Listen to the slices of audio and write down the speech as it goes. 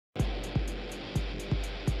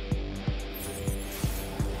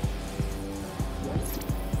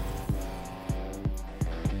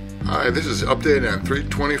Hi, this is updated on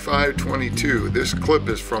 3/25/22. This clip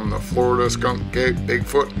is from the Florida Skunk Gate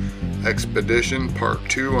Bigfoot Expedition Part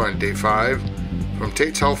 2 on Day 5 from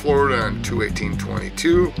Tatesville, Florida on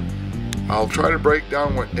 2/18/22. I'll try to break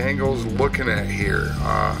down what Dango's looking at here.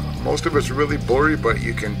 Most of it's really blurry, but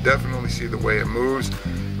you can definitely see the way it moves.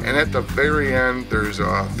 And at the very end, there's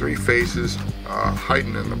 3 faces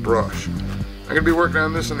hiding in the brush. I'm going to be working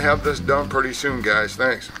on this and have this done pretty soon, guys.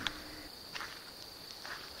 Thanks.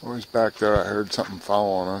 Oh, he's back there. I heard something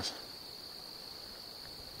following us.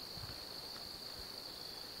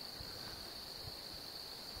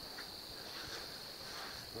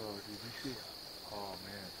 Oh, did you see? Oh,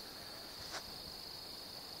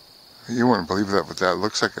 man. You wouldn't believe that, but that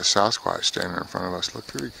looks like a Sasquatch standing in front of us. Look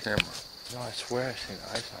through the camera. No, I swear I seen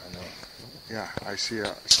eyes on it. Yeah, I see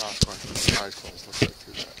a Sasquatch with his eyes closed. Look right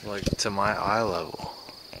through that. Like to my eye level.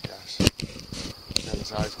 Yes. Got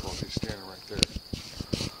his eyes closed. He's standing right there.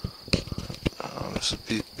 This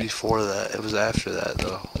was before that. It was after that,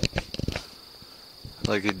 though.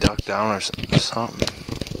 Like he ducked down or something.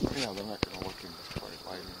 Yeah, they're not going to look in this bright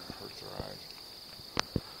light and it hurts their eyes.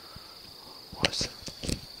 What?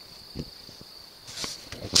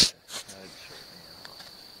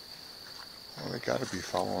 Well, they got to be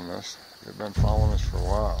following us. They've been following us for a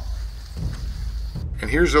while.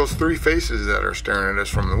 And here's those 3 faces that are staring at us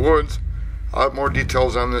from the woods. I'll have more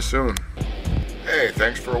details on this soon. Hey,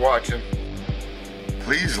 thanks for watching.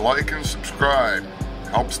 Please like and subscribe.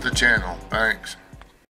 Helps the channel. Thanks.